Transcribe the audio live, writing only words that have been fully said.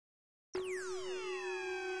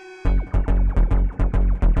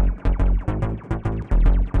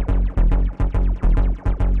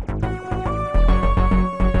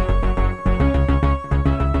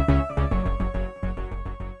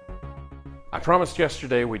promised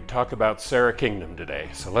yesterday we'd talk about Sara Kingdom today,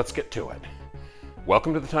 so let's get to it.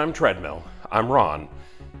 Welcome to the Time Treadmill. I'm Ron,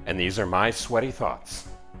 and these are my sweaty thoughts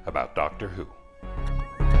about Doctor Who.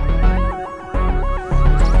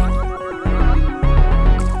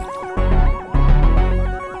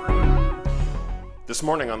 This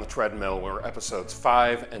morning on the treadmill were episodes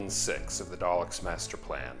 5 and 6 of the Daleks' Master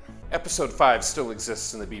Plan. Episode 5 still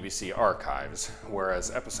exists in the BBC archives, whereas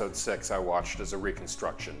episode 6 I watched as a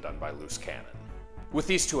reconstruction done by loose cannon. With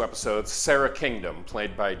these two episodes, Sara Kingdom,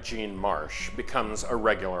 played by Jean Marsh, becomes a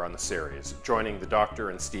regular on the series, joining the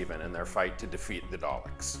Doctor and Stephen in their fight to defeat the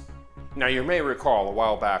Daleks. Now, you may recall a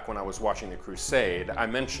while back when I was watching The Crusade, I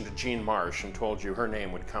mentioned Jean Marsh and told you her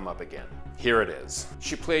name would come up again. Here it is.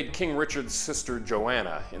 She played King Richard's sister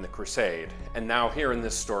Joanna in The Crusade, and now here in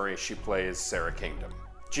this story she plays Sara Kingdom.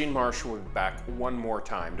 Jean Marsh will be back one more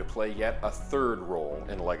time to play yet a third role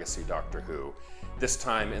in Legacy Doctor Who, this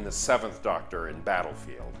time in the 7th Doctor in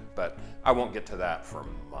Battlefield, but I won't get to that for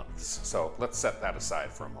months, so let's set that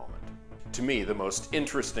aside for a moment. To me, the most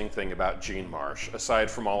interesting thing about Jean Marsh, aside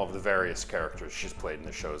from all of the various characters she's played in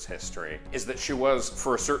the show's history, is that she was,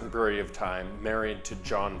 for a certain period of time, married to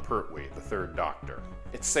John Pertwee, the 3rd Doctor.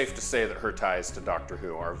 It's safe to say that her ties to Doctor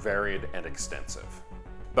Who are varied and extensive.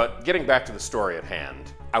 But getting back to the story at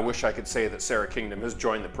hand, I wish I could say that Sara Kingdom has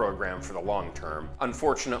joined the program for the long term.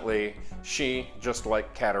 Unfortunately, she, just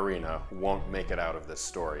like Katarina, won't make it out of this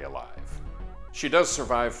story alive. She does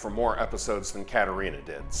survive for more episodes than Katarina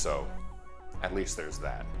did, so at least there's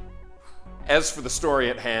that. As for the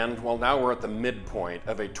story at hand, well, now we're at the midpoint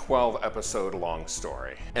of a 12-episode long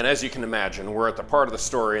story. And as you can imagine, we're at the part of the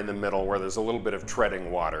story in the middle where there's a little bit of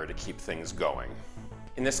treading water to keep things going.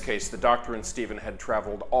 In this case, the Doctor and Stephen had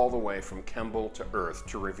traveled all the way from Kemble to Earth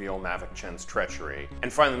to reveal Mavic Chen's treachery,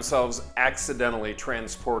 and find themselves accidentally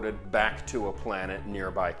transported back to a planet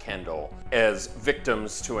nearby Kendall as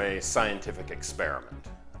victims to a scientific experiment.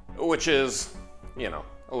 Which is,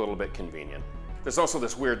 a little bit convenient. There's also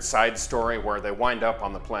this weird side story where they wind up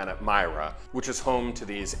on the planet Myra, which is home to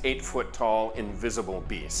these 8-foot-tall invisible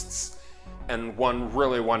beasts. And one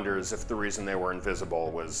really wonders if the reason they were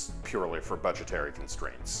invisible was purely for budgetary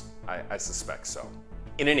constraints. I suspect so.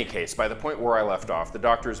 In any case, by the point where I left off, the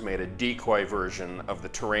Doctor's made a decoy version of the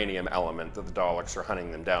Terranium element that the Daleks are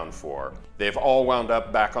hunting them down for. They've all wound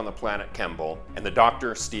up back on the planet Kemble, and the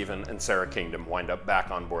Doctor, Stephen, and Sara Kingdom wind up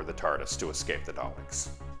back on board the TARDIS to escape the Daleks.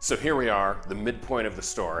 So here we are, the midpoint of the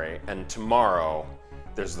story, and tomorrow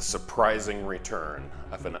there's the surprising return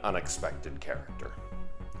of an unexpected character.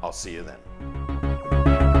 I'll see you then.